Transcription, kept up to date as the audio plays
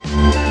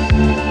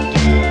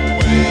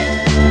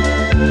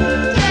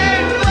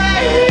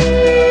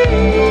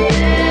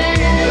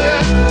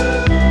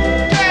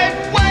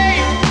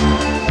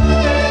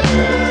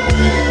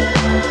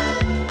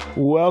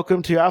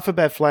welcome to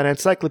Alphabet Flight, an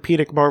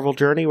encyclopedic Marvel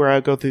journey where I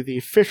go through the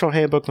official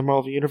handbook of the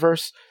Marvel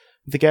Universe.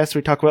 With the guests,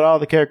 we talk about all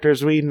the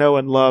characters we know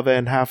and love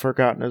and have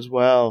forgotten as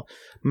well.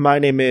 My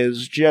name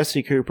is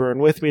Jesse Cooper,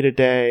 and with me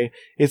today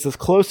is the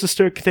closest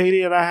to a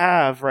Canadian I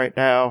have right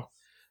now,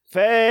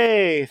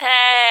 Faith.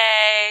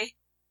 Hey.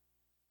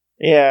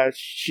 Yeah,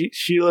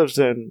 she lives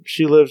in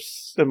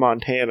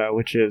Montana,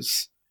 which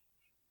is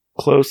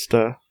close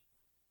to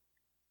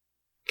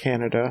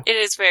Canada. It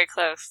is very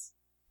close.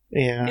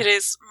 Yeah. It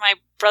is. My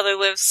brother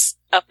lives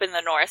up in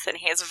the north, and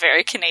he has a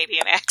very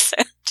Canadian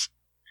accent.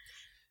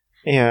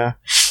 Yeah.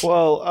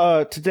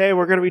 Well, today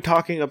we're going to be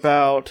talking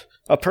about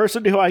a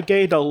person who I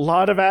gained a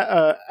lot of,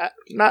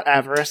 not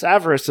avarice,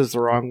 avarice is the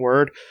wrong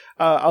word,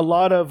 a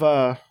lot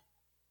of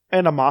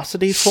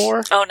animosity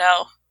for. Oh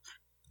no.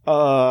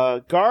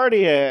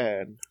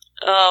 Guardian.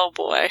 Oh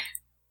boy.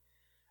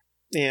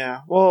 Yeah.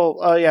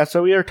 Well, yeah,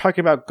 so we are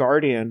talking about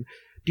Guardian.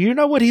 Do you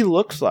know what he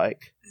looks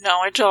like? No,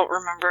 I don't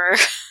remember.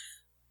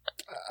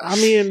 I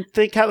mean,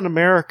 think Captain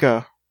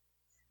America.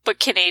 But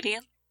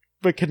Canadian?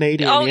 But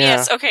Canadian, Oh, yeah.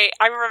 yes, okay,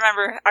 I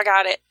remember. I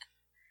got it.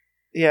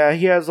 Yeah,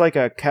 he has like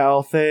a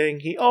cowl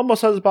thing. He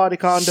almost has a body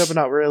condom, but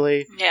not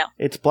really. Yeah.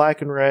 It's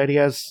black and red. He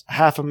has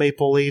half a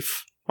maple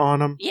leaf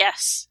on him.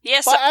 Yes.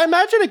 Yes. Well, I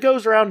imagine it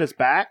goes around his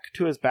back,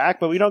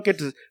 but we don't get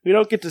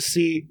to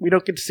see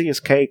his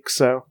cake,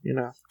 so, you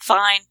know.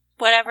 Fine.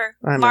 Whatever.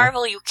 I know.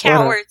 Marvel, you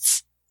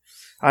cowards.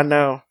 I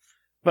know.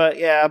 But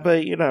yeah,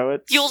 you know,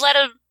 it's... You'll let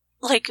him,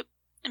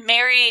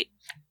 marry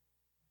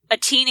a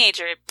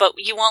teenager, but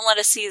you won't let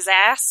us see his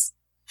ass?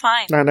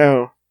 Fine. I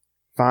know.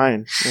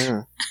 Fine.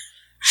 Yeah.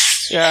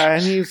 Yeah,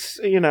 and he's,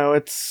 you know,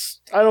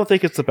 I don't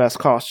think it's the best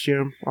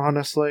costume,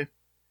 honestly.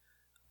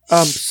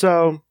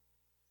 So,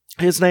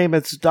 his name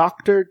is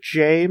Dr.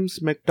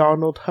 James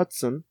McDonald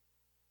Hudson.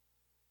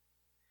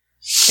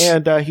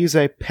 And he's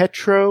a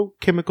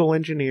petrochemical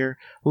engineer,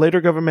 later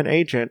government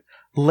agent,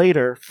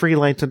 later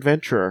freelance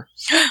adventurer.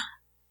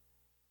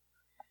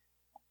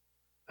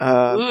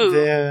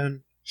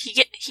 Then...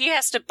 He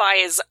has to buy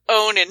his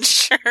own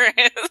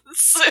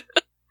insurance.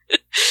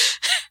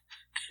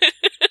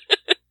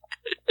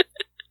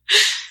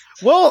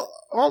 Well,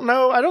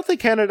 no, I don't think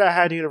Canada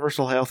had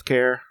universal health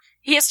care.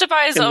 He has to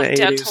buy his own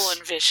dental 80s.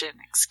 and vision,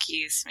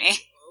 excuse me.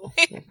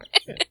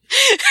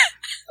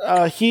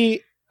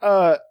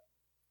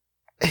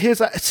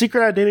 His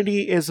secret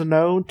identity is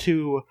known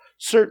to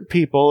certain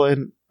people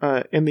in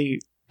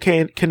the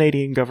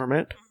Canadian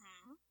government.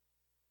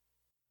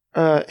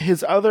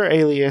 His other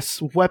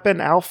alias, Weapon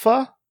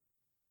Alpha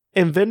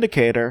and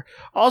Vindicator.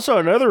 Also,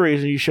 another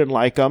reason you shouldn't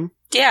like him.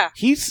 Yeah.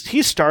 He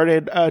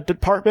started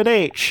Department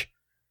H.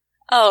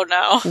 Oh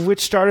no. Which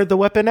started the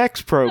Weapon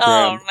X program.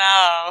 Oh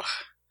no.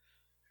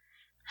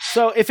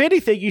 So, if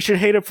anything, you should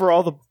hate him for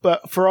all the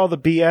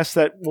BS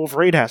that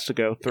Wolverine has to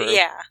go through.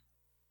 Yeah.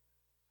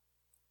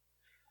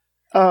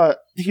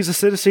 He's a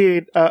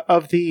citizen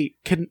of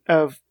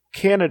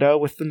Canada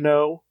with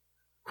no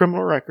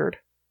criminal record.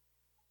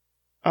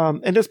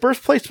 And his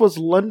birthplace was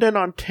London,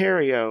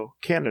 Ontario,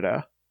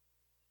 Canada.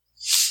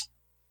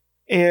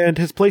 And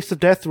his place of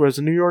death was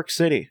New York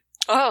City.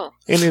 Oh.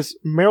 And his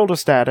marital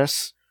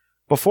status,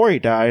 before he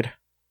died,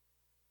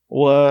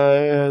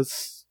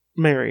 was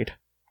married.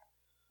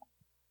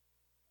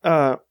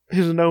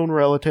 His known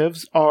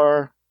relatives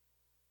are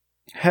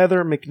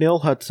Heather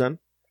McNeil Hudson,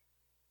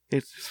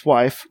 his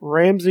wife,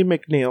 Ramsey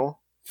McNeil,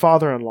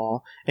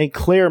 father-in-law, and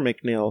Claire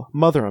McNeil,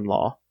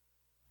 mother-in-law.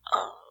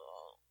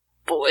 Oh,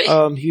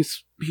 boy.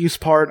 He's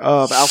part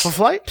of Alpha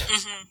Flight.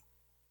 Mm-hmm.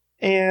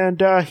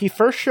 And he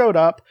first showed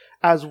up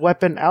as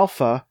Weapon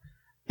Alpha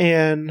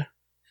in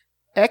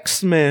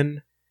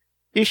X-Men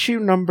issue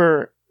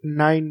number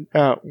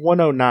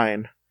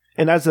 109,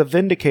 and as a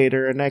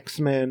Vindicator in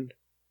X-Men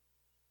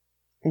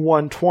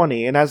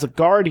 120, and as a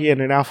Guardian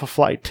in Alpha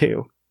Flight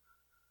 2.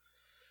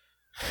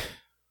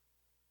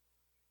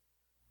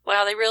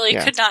 Wow, they really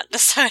could not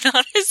decide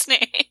on his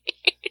name.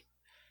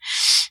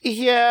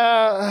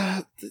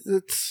 Yeah,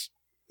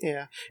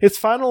 Its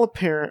final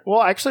appearance.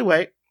 Well, actually,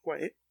 wait.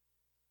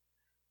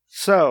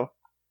 So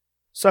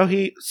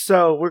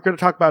we're going to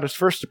talk about his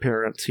first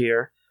appearance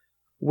here,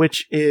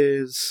 which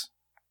is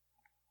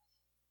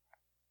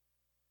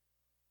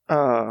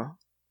the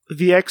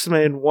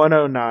X-Men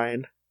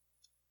 109,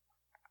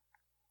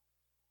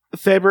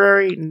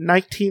 February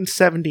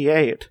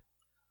 1978.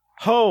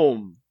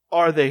 Home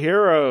are the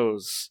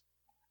heroes.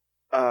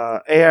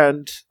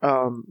 And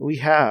we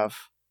have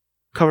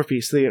Cover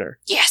Piece Theater.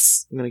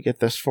 Yes! I'm going to get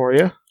this for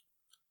you.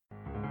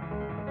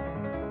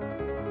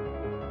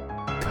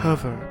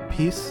 Cover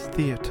Piece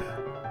Theater.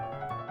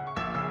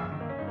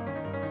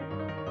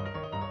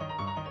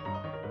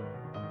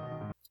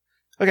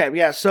 Okay,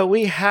 yeah, so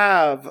we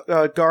have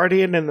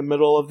Guardian in the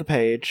middle of the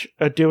page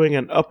doing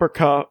an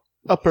uppercut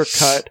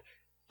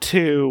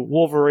to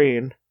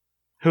Wolverine,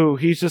 who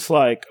he's just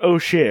like, oh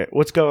shit,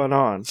 what's going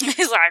on?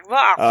 He's like,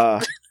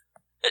 wow.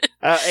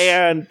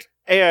 And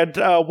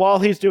while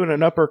he's doing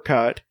an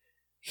uppercut,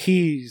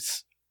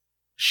 he's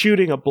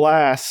shooting a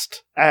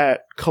blast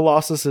at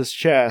Colossus's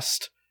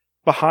chest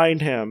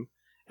behind him,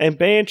 And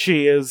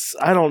Banshee is,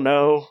 I don't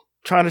know,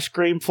 trying to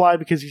scream fly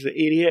because he's an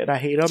idiot and I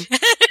hate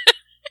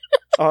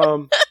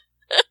him.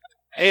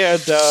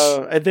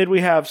 And then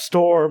we have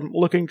Storm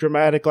looking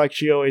dramatic like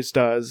she always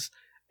does.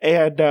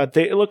 And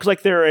it looks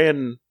like they're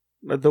in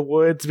the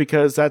woods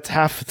because that's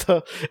half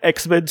the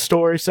X-Men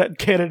story set in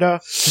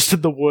Canada, just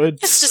in the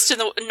woods. It's just in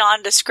the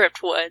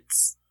nondescript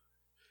woods.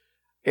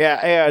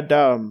 Yeah,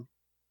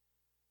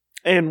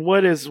 and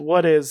what is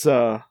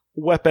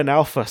Weapon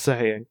Alpha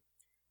saying?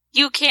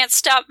 You can't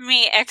stop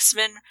me,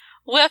 X-Men.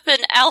 Weapon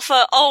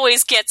Alpha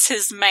always gets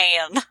his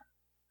man.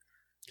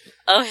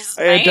 Oh, his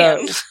man.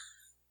 And,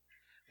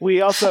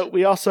 we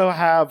also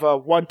have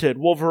Wanted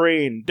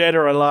Wolverine, dead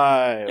or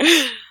alive.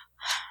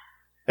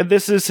 And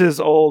this is his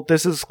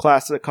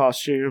classic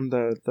costume,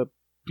 the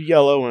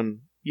yellow and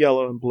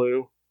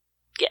blue.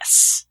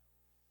 Yes.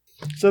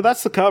 So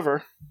that's the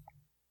cover.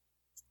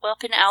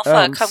 Weapon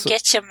Alpha,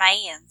 get your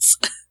mans.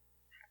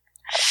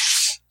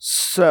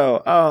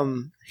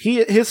 So,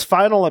 his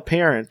final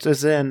appearance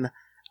is in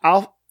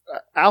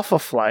Alpha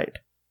Flight,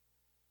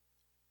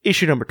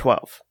 issue number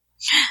 12.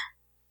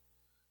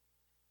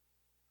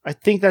 I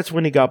think that's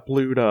when he got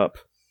blued up.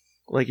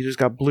 Like, he just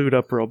got blued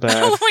up real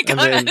bad. Oh my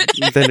god.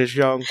 And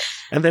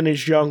then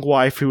his young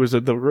wife, who was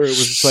in the room,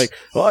 was just like,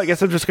 well, I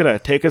guess I'm just gonna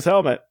take his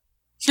helmet.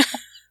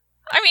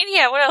 I mean,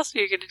 yeah, what else are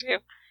you gonna do?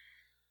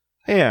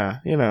 Yeah,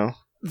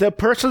 the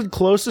person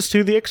closest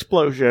to the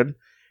explosion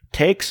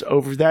takes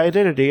over the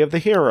identity of the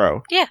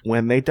hero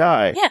when they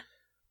die. Yeah.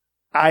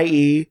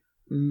 I.e.,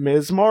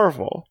 Ms.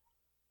 Marvel.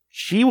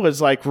 She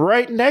was like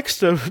right next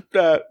to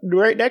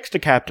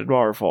Captain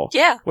Marvel.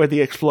 Yeah. When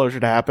the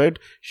explosion happened.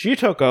 She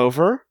took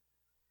over.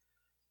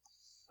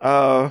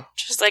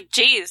 She's like,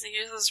 geez, he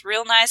has this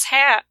real nice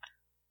hat.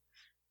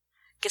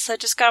 Guess I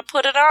just gotta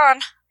put it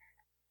on.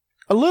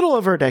 A little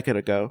over a decade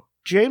ago,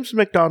 James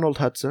McDonald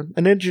Hudson,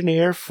 an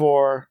engineer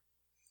for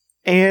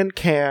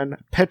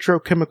Ancan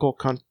Petrochemical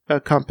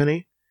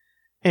Company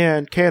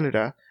in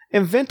Canada,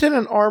 invented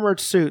an armored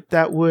suit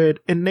that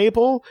would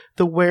enable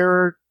the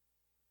wearer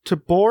to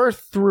bore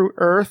through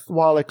Earth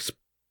while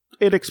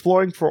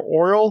exploring for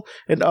oil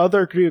and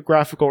other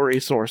geographical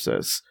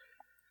resources.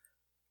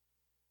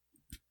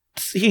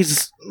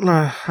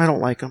 I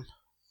don't like him.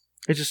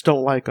 I just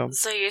don't like him.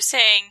 So you're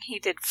saying he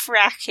did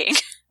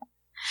fracking?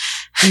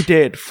 He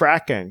did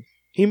fracking.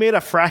 He made a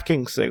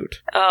fracking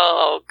suit.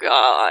 Oh,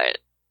 God.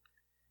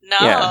 No.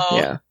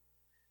 Yeah.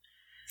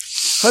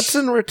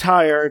 Hudson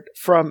retired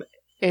from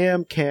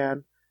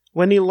AMCAN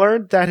when he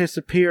learned that his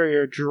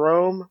superior,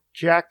 Jerome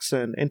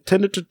Jackson,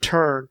 intended to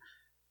turn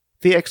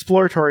the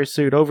exploratory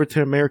suit over to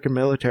the American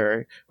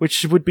military,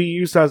 which would be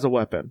used as a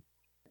weapon.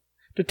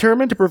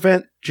 Determined to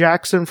prevent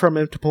Jackson from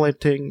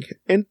implementing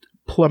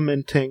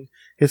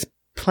his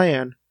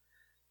plan,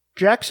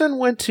 Jackson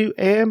went to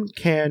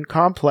AMCAN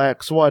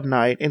complex one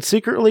night and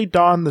secretly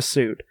donned the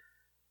suit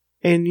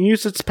and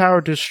used its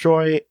power to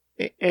destroy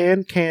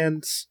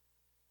AMCAN's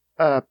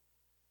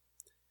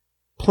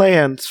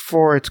plans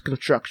for its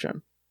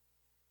construction.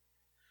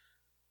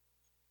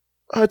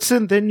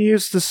 Hudson then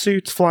used the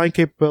suit's flying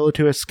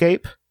capability to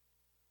escape.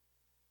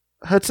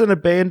 Hudson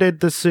abandoned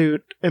the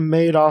suit and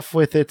made off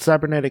with its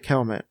cybernetic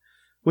helmet,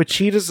 which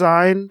he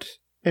designed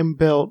and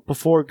built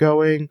before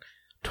going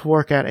to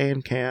work at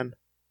AMCAN,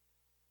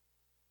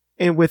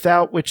 and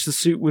without which the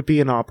suit would be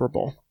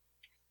inoperable.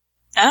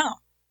 Oh.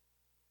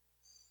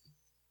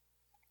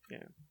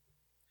 Yeah.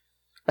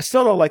 I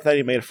still don't like that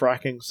he made a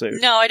fracking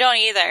suit. No, I don't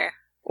either.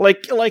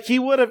 Like he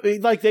would have,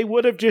 like they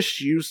would have just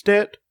used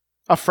it,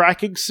 a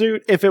fracking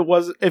suit, if it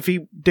wasn't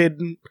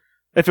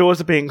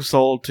being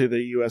sold to the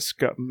U.S.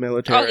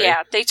 military. Oh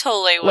yeah, they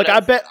totally would. Like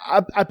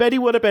I bet he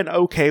would have been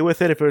okay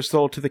with it if it was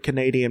sold to the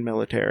Canadian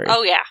military.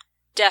 Oh yeah,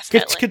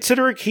 definitely.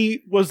 Considering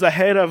he was the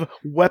head of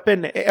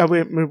weapon,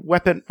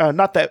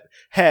 not that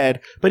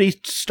head, but he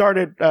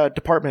started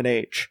Department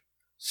H.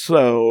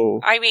 So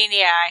I mean,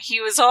 yeah,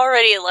 he was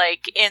already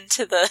like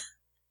into that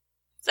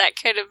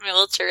kind of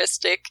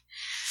militaristic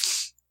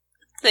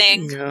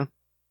thing. Yeah.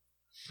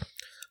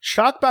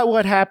 Shocked by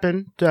what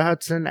happened to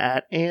Hudson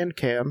at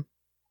AMCAN,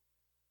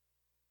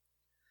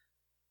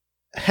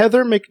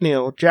 Heather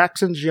McNeil,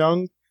 Jackson's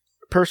young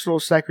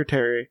personal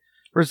secretary,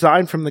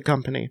 resigned from the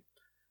company.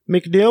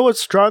 McNeil was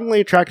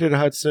strongly attracted to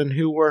Hudson,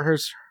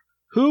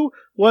 who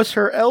was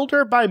her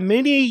elder by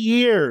many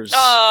years.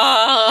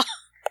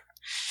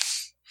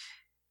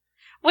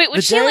 Wait,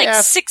 was she like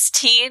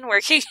 16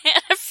 working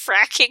at a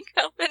fracking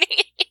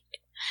company?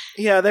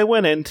 Yeah, they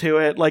went into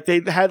it. Like,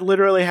 they had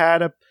literally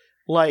had a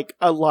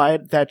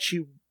line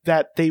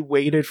that they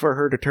waited for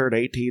her to turn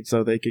 18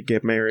 so they could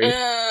get married.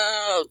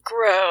 Oh,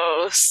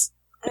 gross.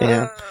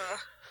 Yeah.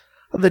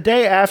 The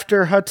day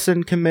after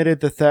Hudson committed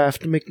the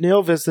theft,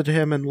 McNeil visited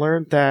him and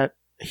learned that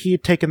he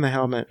had taken the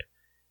helmet.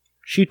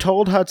 She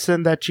told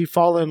Hudson that she'd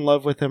fallen in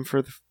love with him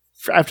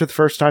after the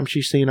first time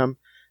she'd seen him,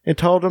 and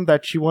told him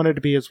that she wanted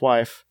to be his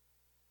wife.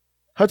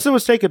 Hudson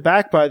was taken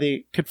back by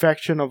the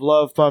confection of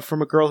love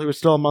from a girl who was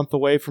still a month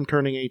away from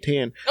turning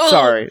 18. Oh.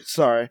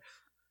 Sorry.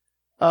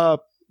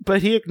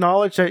 But he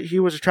acknowledged that he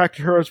was attracted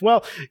to her as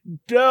well.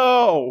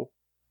 No!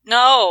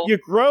 No. You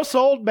gross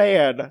old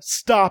man.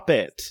 Stop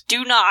it.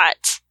 Do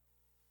not.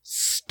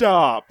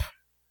 Stop.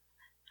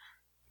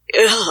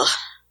 Ugh.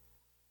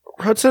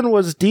 Hudson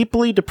was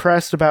deeply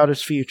depressed about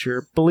his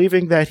future,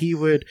 believing that he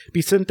would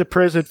be sent to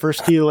prison for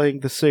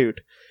stealing the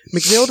suit.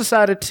 McNeil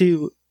decided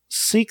to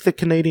seek the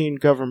Canadian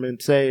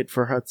government's aid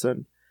for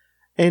Hudson,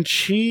 and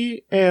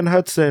she and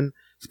Hudson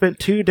spent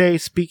 2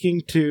 days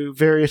speaking to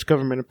various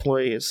government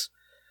employees.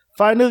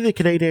 Finally, the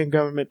Canadian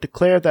government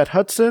declared that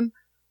Hudson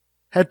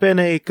had been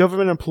a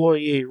government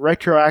employee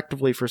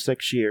retroactively for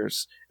 6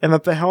 years, and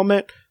that the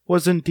helmet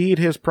was indeed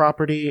his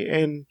property,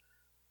 and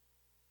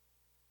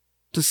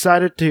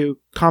decided to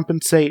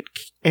compensate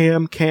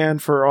AmCan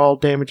for all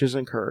damages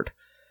incurred.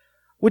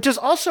 Which is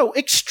also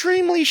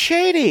extremely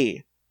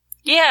shady!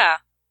 Yeah.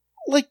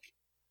 Like,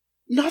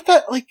 not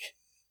that, like...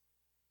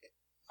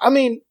 I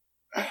mean...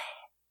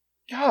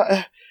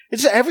 God,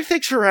 it's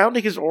everything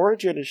surrounding his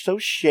origin is so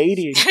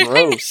shady and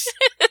gross.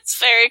 It's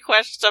very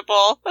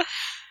questionable.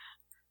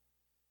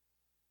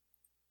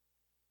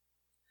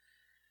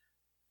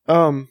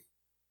 None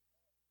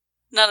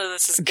of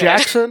this is good.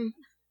 Jackson?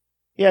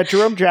 Yeah,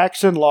 Jerome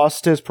Jackson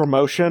lost his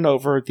promotion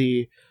over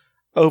the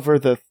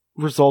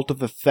result of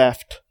the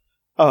theft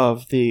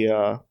of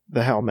the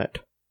helmet.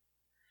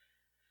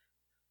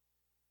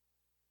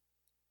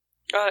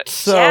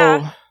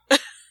 Yeah.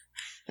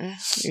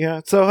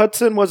 Yeah, so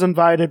Hudson was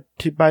invited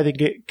by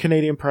the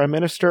Canadian Prime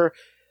Minister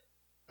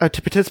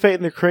to participate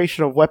in the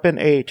creation of Weapon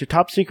H, a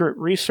top-secret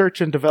research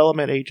and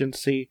development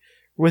agency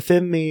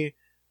within the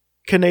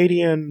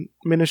Canadian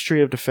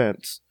Ministry of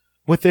Defense.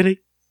 Within a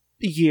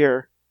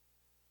year,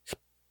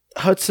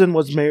 Hudson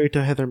was married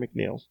to Heather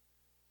McNeil.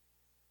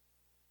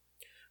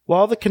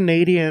 While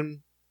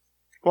visiting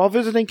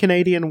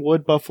Canadian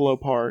Wood Buffalo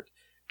Park,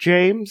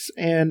 James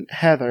and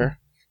Heather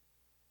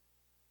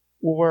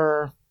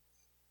were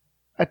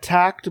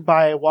attacked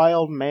by a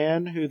wild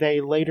man who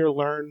they later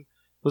learned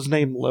was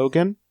named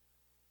Logan.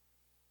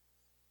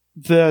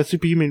 The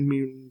superhuman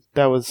mutant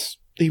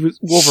he was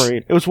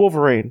Wolverine. It was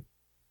Wolverine.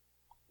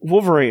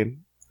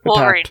 Wolverine.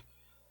 Attacked.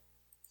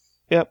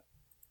 Yep.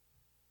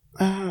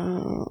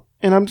 And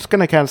I'm just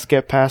gonna kind of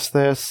skip past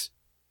this,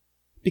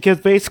 because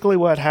basically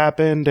what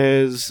happened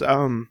is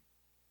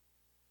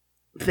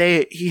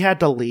he had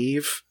to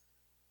leave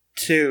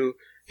to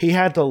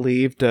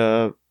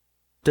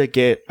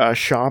get a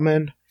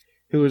shaman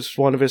who was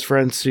one of his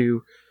friends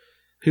who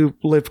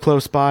lived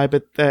close by,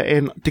 but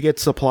and to get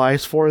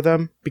supplies for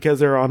them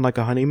because they're on like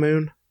a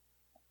honeymoon.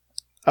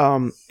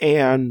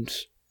 And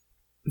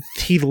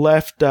he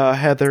left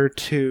Heather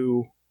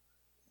to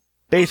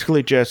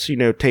basically just,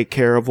 take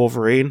care of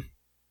Wolverine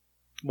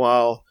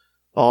while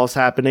all is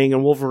happening,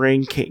 and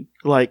Wolverine became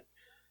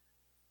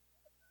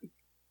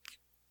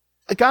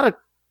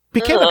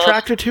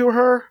attracted to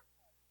her.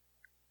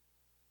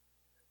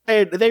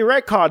 And they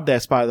retconned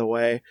this, by the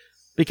way,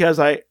 because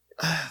I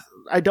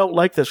don't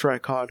like this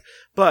retcon,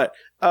 but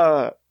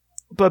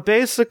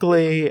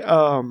basically,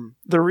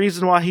 the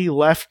reason why he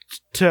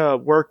left to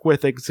work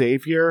with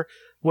Xavier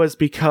was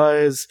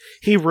because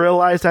he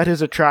realized that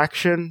his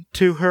attraction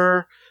to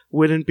her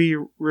wouldn't be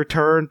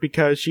returned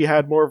because she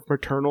had more of a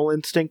maternal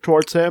instinct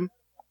towards him.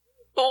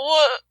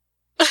 What?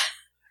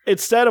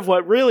 Instead of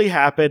what really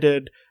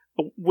happened,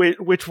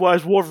 which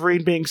was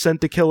Wolverine being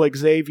sent to kill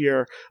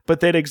Xavier, but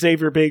then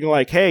Xavier being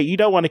like, hey, you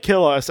don't want to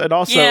kill us, and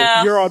also,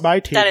 you're on my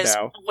team now. That is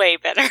way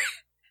better.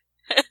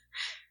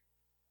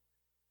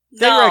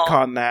 They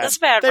retcon that. That's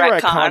bad they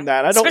retcon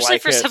that. I don't Especially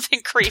like for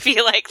something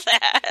creepy like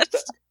that.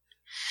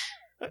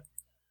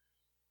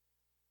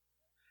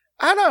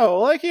 I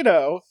know, at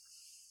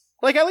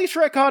least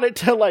retcon it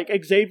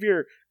to,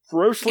 Xavier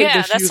grossly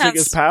misusing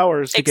his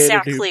powers to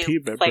get a new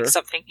team member. Like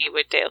something he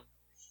would do.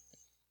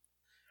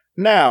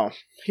 Now,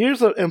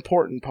 here's the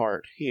important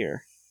part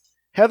here.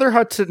 Heather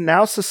Hudson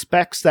now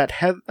suspects that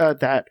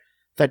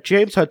that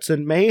James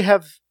Hudson may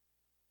have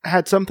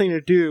had something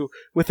to do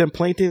with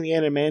implanting the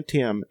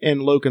adamantium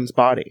in Logan's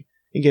body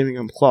and giving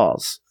him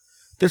claws.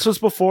 This was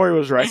before it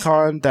was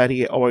retconned that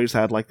he always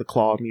had the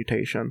claw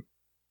mutation.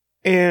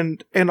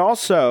 And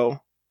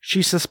also,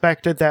 she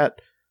suspected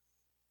that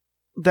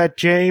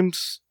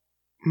James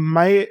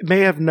may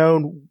have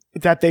known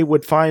that they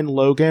would find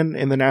Logan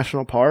in the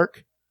national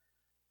park,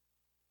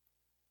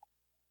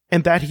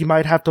 and that he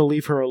might have to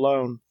leave her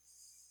alone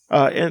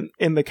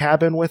in the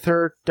cabin with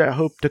her to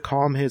hope to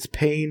calm his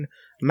pain,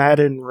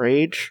 maddened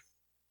rage.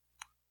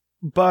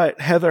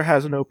 But Heather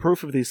has no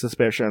proof of these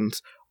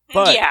suspicions.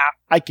 But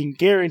I can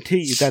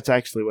guarantee you that's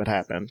actually what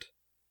happened.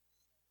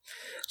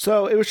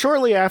 So it was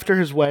shortly after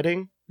his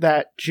wedding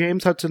that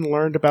James Hudson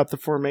learned about the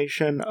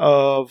formation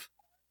of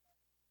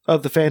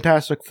the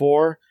Fantastic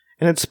Four,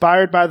 and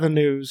inspired by the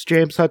news,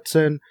 James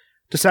Hudson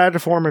decided to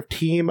form a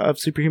team of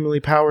superhumanly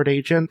powered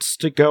agents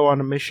to go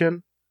on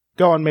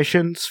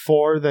missions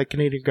for the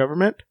Canadian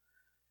government.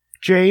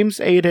 James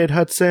aided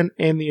Hudson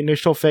in the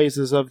initial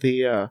phases of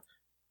the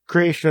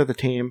creation of the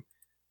team.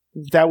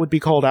 That would be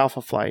called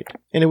Alpha Flight,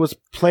 and it was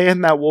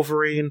planned that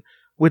Wolverine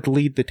would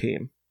lead the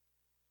team.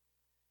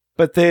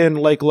 But then,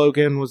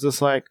 Logan was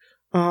just like,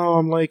 oh,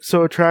 I'm like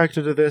so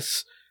attracted to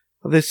this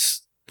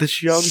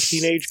young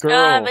teenage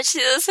girl. But she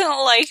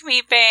doesn't like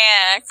me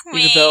back.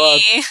 Even though,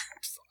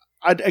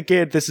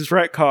 again, this is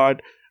retcon.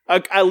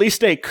 At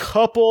least a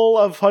couple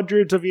of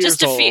hundreds of years old.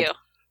 Just a few.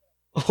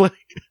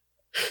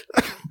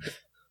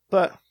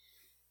 But,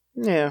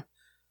 yeah.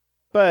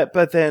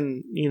 But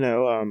then,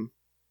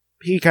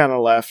 he kind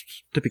of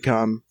left to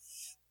become...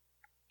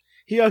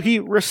 He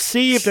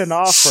received an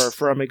offer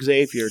from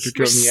Xavier to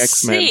join the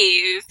X-Men.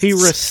 He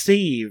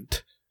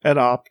received an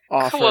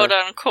offer. Quote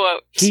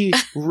unquote. He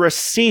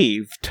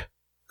received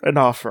an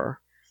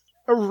offer.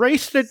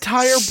 Erased an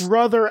entire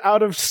brother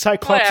out of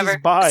Cyclops'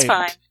 mind. It's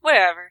fine.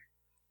 Whatever.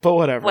 But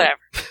whatever.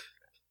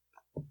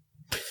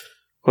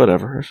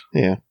 Whatever.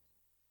 Yeah.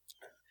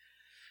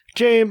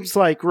 James,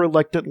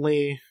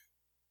 reluctantly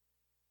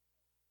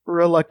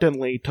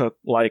took,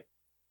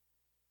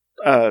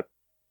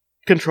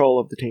 control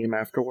of the team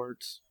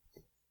afterwards.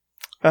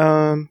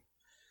 So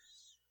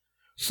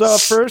at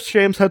first,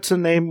 James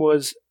Hudson's name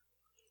was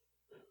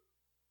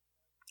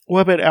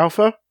Weapon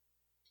Alpha,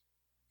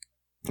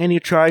 and he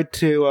tried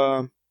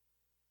to,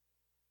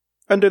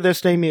 under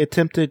this name, he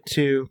attempted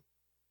to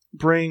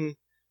bring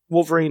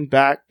Wolverine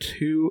back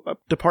to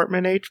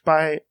Department H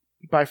by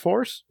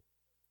force.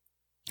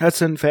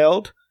 Hudson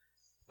failed,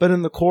 but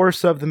in the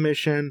course of the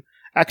mission,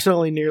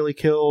 accidentally nearly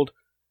killed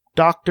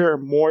Dr.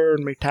 Moira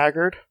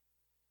McTaggart,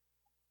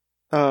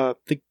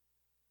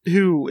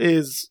 who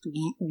is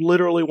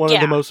literally one of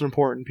the most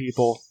important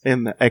people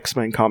in the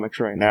X-Men comics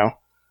right now.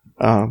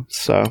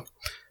 So,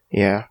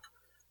 yeah.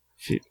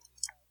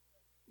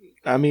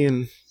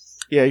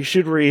 You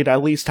should read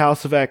at least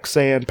House of X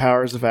and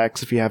Powers of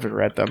X if you haven't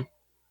read them.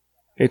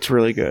 It's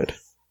really good.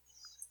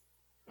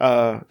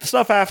 The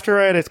stuff after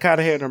it, it's kind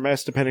of hit or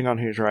miss depending on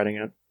who's writing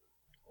it.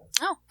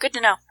 Oh, good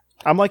to know.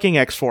 I'm liking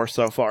X-Force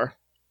so far.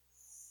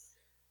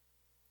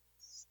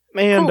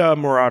 And cool.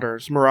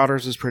 Marauders.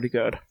 Marauders is pretty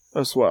good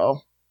as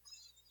well.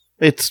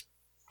 It's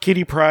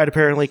Kitty Pryde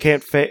apparently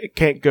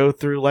can't go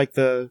through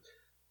go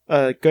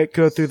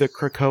through the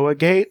Krakoa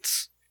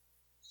gates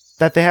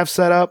that they have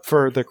set up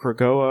for the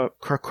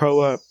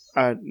Krakoa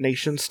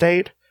nation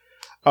state.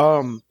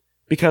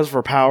 Because of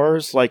her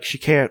powers, she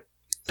can't.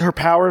 Her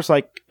powers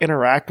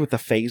interact with the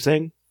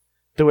phasing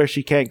to where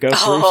she can't go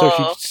through.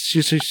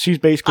 So she's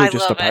basically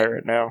just a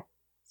pirate now.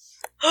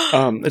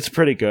 It's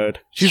pretty good.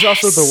 She's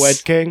also the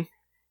Red King.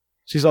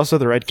 She's also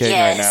the Red King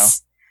right now.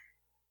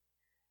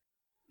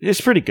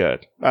 It's pretty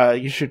good.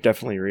 You should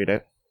definitely read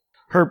it.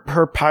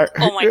 Her parrot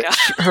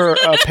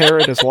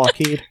is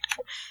Lockheed.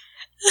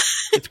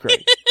 It's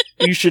great.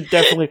 You should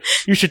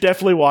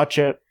definitely watch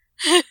it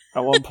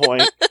at one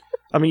point.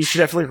 You should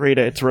definitely read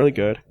it. It's really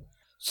good.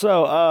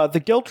 So, the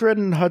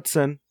guilt-ridden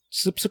Hudson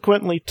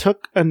subsequently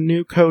took a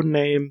new code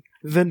name,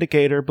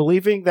 Vindicator,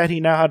 believing that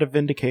he now had to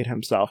vindicate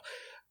himself.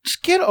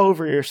 Just get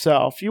over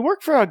yourself. You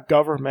work for a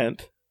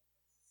government.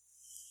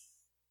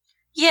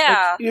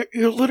 Yeah.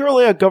 You're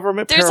literally a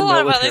government paramilitary team. There's a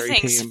lot of other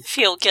things to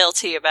feel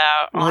guilty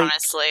about,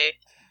 honestly.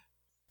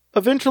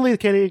 Eventually, the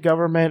Canadian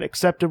government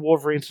accepted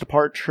Wolverine's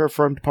departure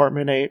from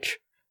Department H,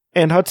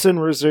 and Hudson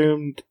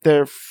resumed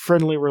their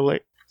friendly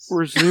relationship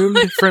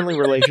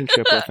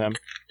with him.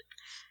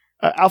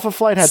 Alpha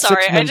Flight had 6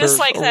 members. Sorry, I just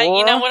like that.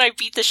 You know when I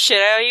beat the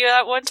shit out of you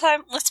that one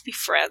time? Let's be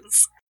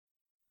friends.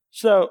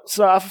 So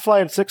Alpha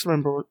Flight had 6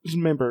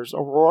 members.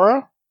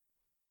 Aurora,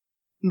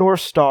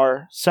 North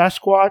Star,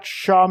 Sasquatch,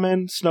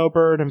 Shaman,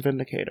 Snowbird, and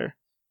Vindicator.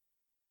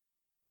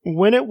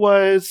 When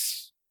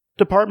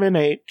Department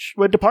H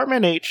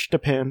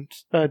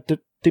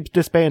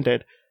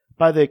disbanded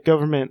by the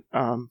government,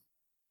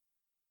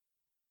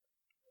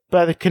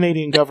 by the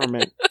Canadian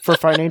government for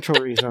financial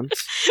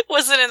reasons.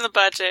 Wasn't in the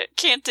budget.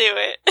 Can't do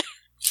it.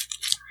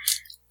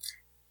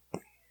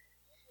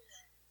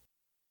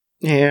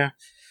 Yeah.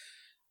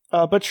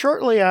 But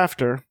shortly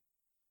after,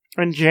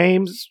 when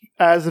James,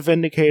 as a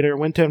Vindicator,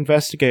 went to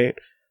investigate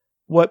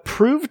what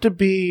proved to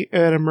be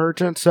an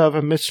emergence of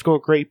a mystical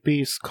great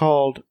beast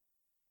called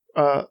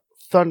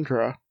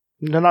Thundra.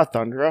 No, not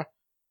Thundra.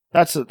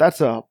 That's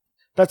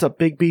a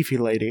big beefy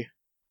lady.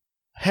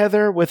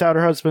 Heather, without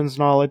her husband's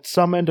knowledge,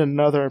 summoned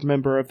another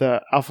member of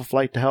the Alpha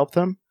Flight to help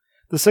them.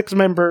 The 6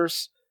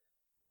 members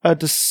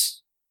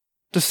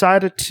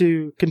decided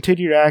to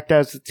continue to act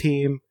as a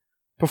team,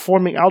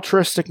 performing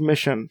altruistic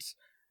missions,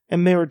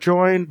 and they were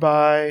joined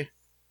by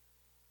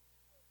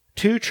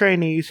 2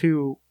 trainees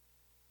who,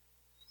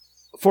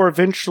 for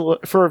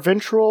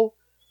eventual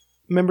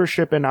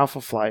membership in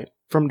Alpha Flight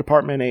from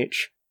Department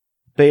H,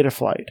 Beta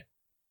Flight,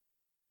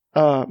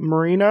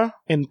 Marina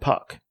and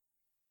Puck.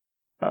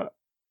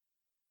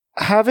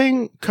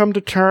 Having come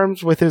to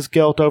terms with his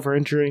guilt over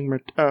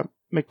injuring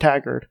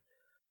McTaggart,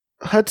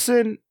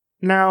 Hudson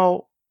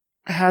now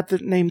had the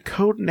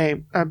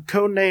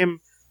codename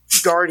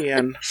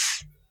Guardian.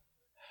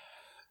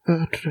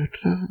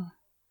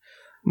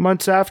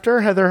 Months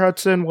after, Heather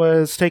Hudson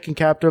was taken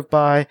captive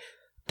by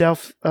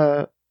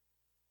Delphine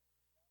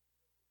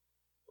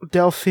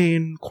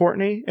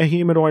Courtney, a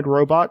humanoid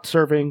robot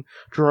serving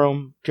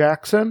Jerome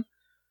Jackson,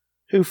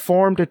 who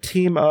formed a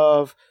team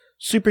of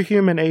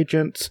superhuman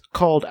agents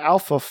called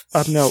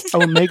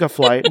Omega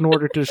Flight in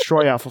order to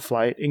destroy Alpha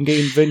Flight and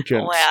gain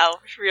vengeance. Wow,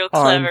 real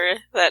clever,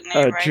 that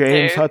name right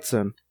James there.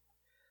 Hudson.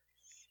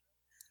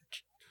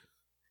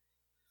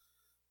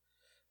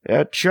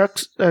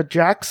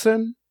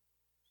 Jackson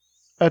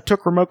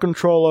took remote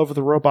control over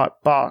the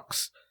robot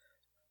box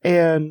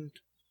and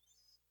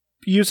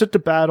used it to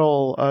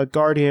battle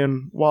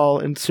Guardian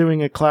while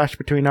ensuing a clash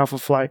between Alpha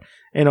Flight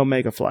and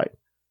Omega Flight.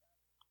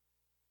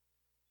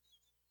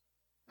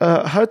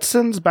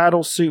 Hudson's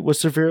battle suit was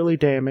severely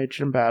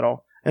damaged in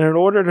battle, and in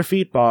order to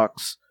defeat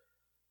Box,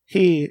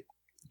 he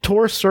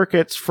tore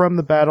circuits from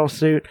the battle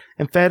suit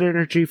and fed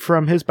energy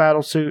from his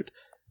battle suit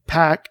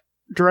pack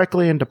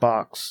directly into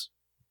Box.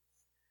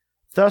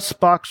 Thus,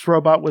 Box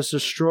Robot was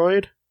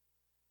destroyed.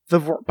 The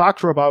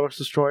Box Robot was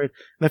destroyed,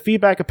 and the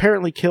feedback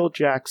apparently killed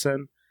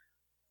Jackson,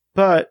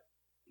 but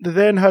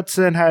then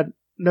Hudson had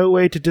no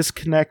way to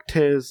disconnect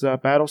his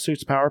battle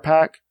suit's power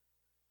pack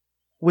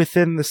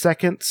within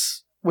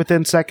seconds,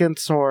 then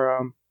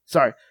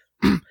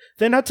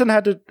Hudson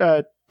had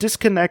to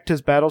disconnect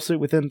his battle suit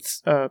within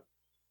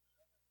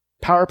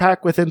power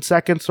pack within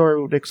seconds or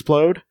it would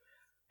explode.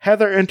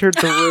 Heather entered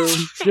the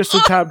room just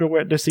in time to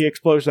witness the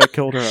explosion that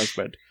killed her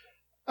husband.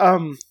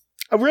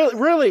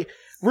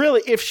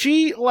 Really, if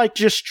she,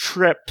 just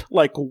tripped,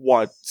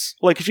 once,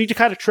 if she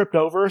kind of tripped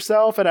over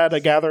herself and had to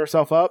gather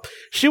herself up,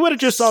 she would have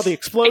just saw the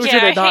explosion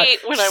and not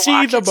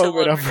see the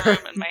moment of her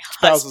and my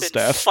spouse's husband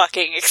death.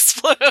 Fucking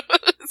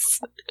explodes.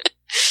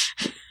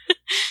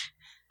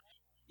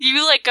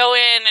 You, go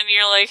in and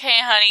you're like, hey,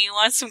 honey, you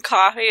want some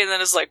coffee? And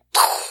then it's like,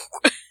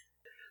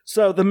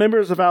 So, the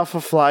members of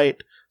Alpha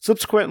Flight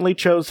subsequently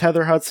chose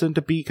Heather Hudson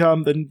to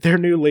become their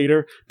new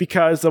leader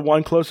because the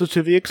one closest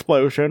to the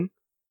explosion.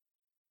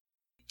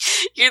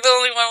 You're the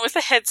only one with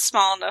a head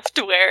small enough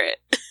to wear it.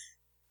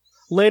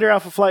 Later,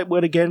 Alpha Flight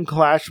would again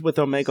clash with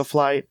Omega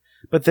Flight,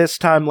 but this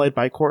time led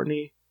by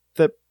Courtney.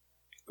 The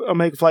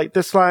Omega Flight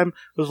this time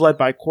was led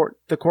by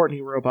the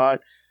Courtney robot,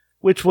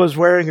 which was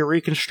wearing a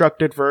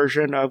reconstructed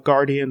version of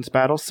Guardian's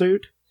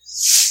battlesuit.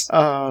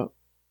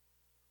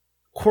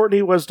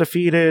 Courtney was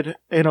defeated,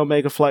 and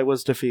Omega Flight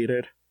was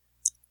defeated.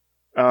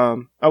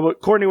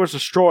 Courtney was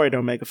destroyed,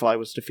 Omega Flight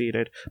was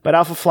defeated, but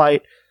Alpha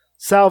Flight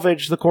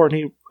salvaged the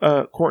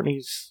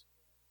Courtney's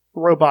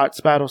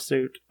robot's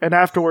battlesuit, and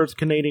afterwards the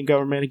Canadian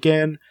government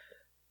again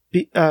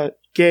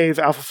gave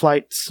Alpha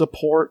Flight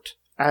support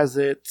as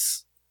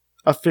its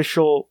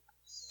official,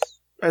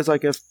 as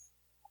an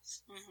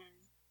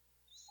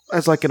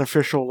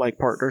official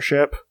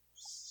partnership,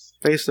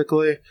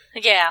 basically.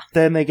 Yeah.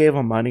 Then they gave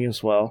them money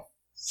as well,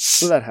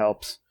 so that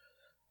helps.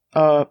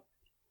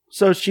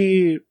 So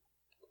she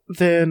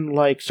then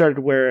started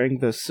wearing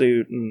the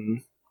suit,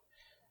 and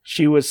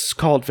she was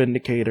called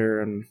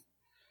Vindicator, and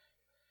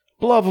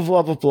blah blah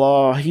blah blah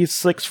blah. He's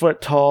 6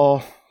 foot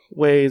tall,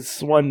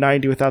 weighs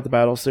 190 without the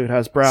battle suit,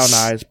 has brown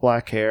eyes,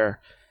 black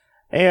hair,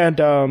 and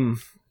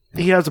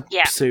he has a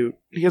suit.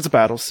 He has a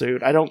battle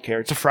suit. I don't care.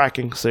 It's a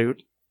fracking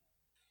suit.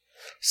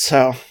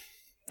 So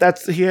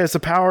he has the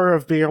power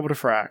of being able to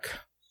frack.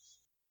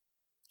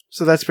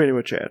 So that's pretty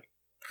much it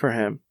for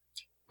him.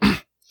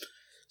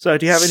 So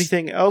do you have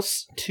anything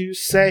else to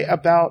say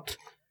about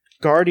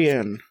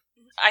Guardian?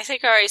 I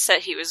think I already said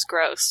he was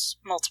gross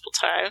multiple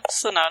times,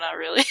 so no, not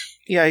really.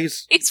 Yeah,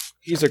 he's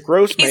a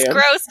gross man. He's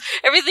gross.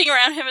 Everything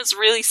around him is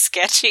really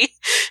sketchy.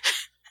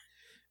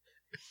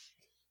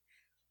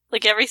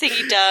 Everything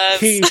he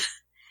does.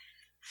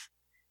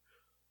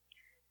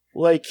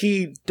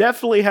 He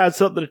definitely had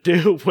something to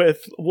do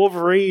with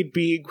Wolverine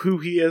being who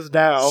he is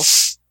now.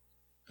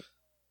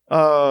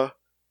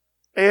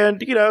 And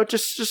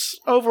just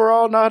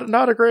overall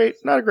not a great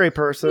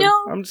person.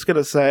 No. I'm just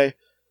gonna say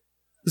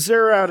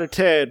 0 out of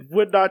 10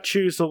 would not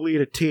choose to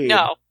lead a team.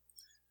 No.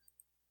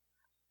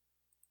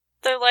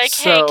 They're like,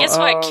 hey, guess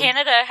what?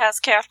 Canada has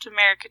Captain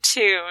America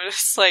too.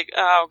 It's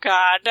oh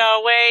god,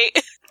 no,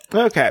 wait.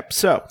 Okay,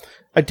 so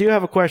I do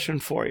have a question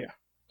for you.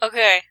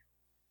 Okay.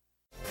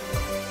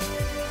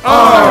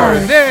 Are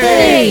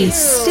they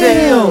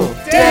still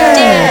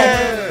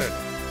dead?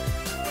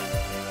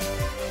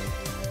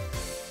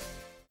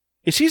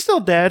 Is she still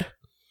dead?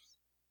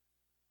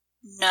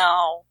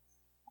 No.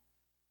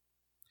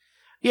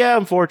 Yeah,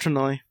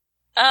 unfortunately.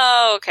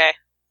 Oh, okay.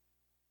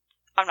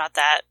 I'm not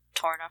that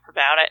torn up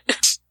about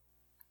it.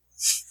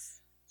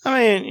 I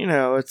mean,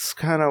 it's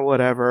kind of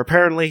whatever.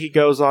 Apparently, he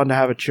goes on to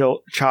have a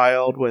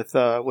child with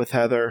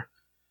Heather.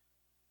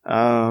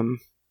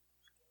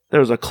 There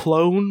was a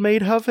clone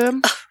made of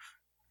him.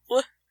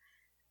 What?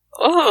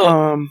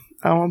 Oh.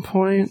 At one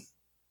point.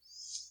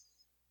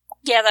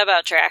 Yeah, that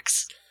about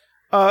tracks.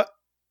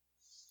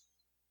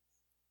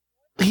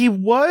 He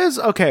was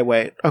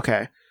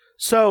okay.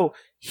 So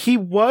he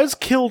was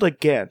killed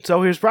again.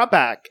 So he was brought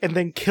back and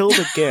then killed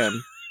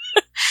again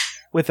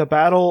with a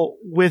battle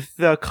with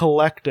the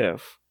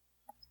Collective.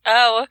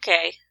 Oh,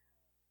 okay.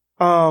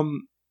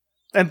 And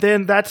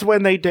then that's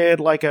when they did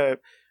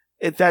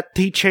that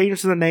he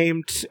changed the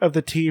name of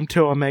the team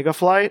to Omega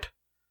Flight.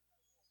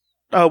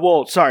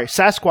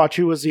 Sasquatch,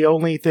 who was the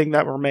only thing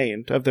that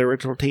remained of the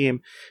original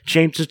team,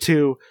 changed it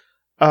to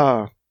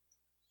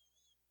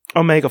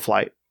Omega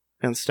Flight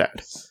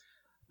instead.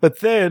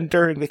 But then,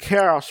 during the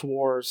Chaos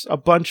Wars, a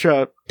bunch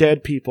of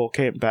dead people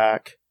came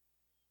back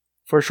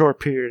for a short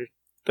period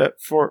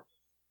for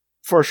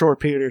a short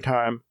period of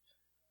time.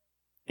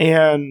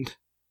 And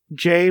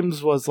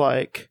James was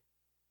like...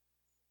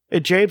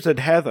 James and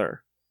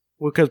Heather,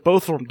 because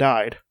both of them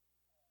died,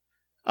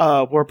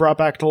 were brought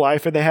back to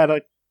life, and they had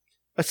a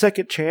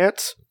second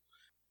chance.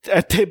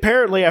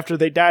 Apparently, after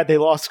they died, they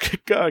lost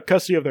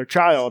custody of their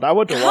child. I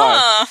wonder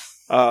why.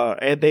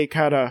 And they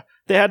had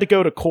to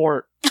go to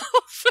court.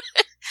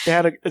 They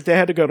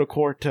had to go to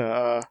court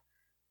to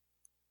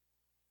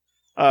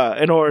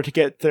in order to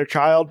get their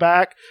child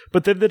back.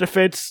 But then the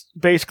defense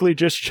basically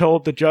just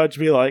told the judge,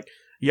 be like,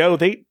 "Yo,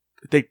 they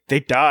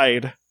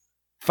died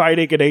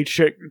fighting an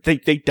ancient. They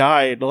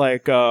died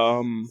like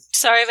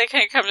Sorry, they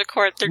couldn't come to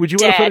court. They're Would you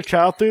dead. want to put a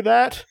child through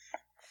that?"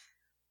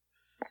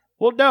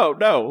 Well, no,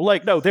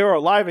 they were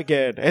alive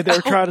again, and they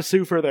were trying to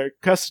sue for their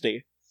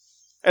custody.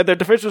 And the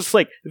defense was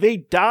like, they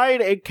died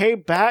and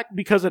came back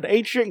because an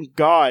ancient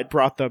god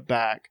brought them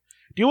back.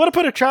 Do you want to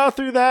put a child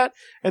through that?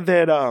 And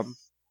then yeah.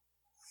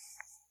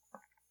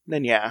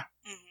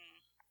 Mm-hmm.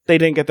 They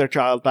didn't get their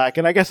child back,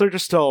 and I guess they're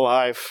just still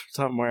alive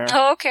somewhere.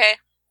 Oh, okay.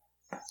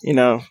 You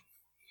know,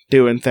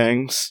 doing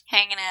things.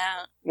 Hanging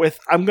out.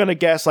 With, I'm gonna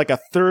guess, like a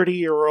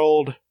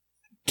 30-year-old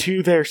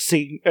to their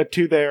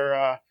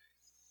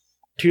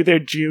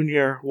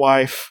junior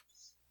wife.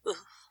 Oof.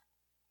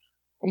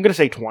 I'm gonna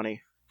say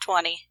 20.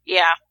 20,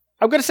 yeah.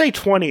 I'm gonna say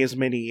 20 as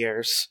many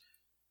years.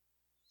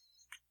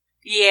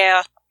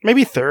 Yeah.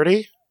 Maybe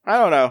 30? I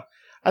don't know.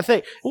 I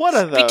think one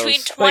of those.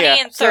 Between 20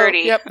 and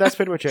 30. So, yep, that's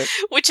pretty much it.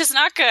 Which is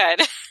not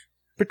good.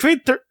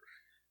 Between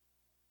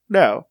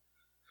No.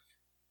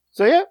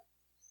 So, yeah.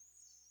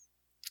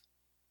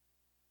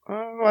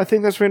 I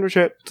think that's pretty much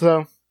it.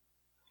 So,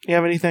 you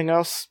have anything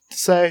else to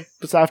say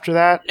after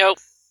that? Nope.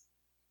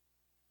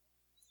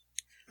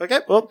 Okay,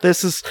 well,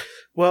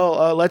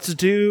 let's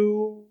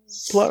do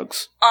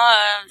plugs.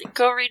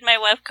 Go read my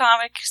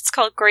webcomic. It's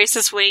called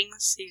Grace's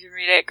Wings. You can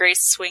read it at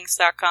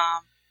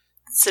graceswings.com.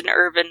 It's an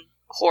urban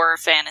horror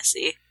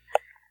fantasy.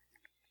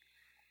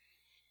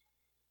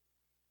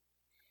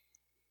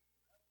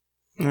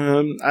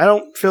 I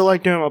don't feel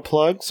like doing a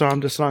plug, so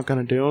I'm just not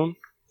going to do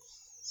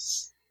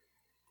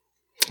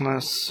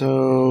them.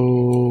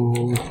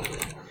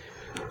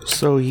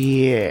 So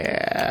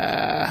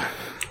yeah.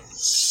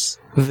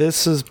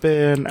 This has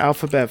been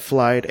Alphabet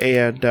Flight,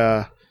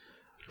 and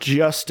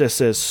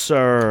justice is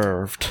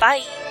served.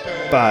 Bye.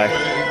 Bye.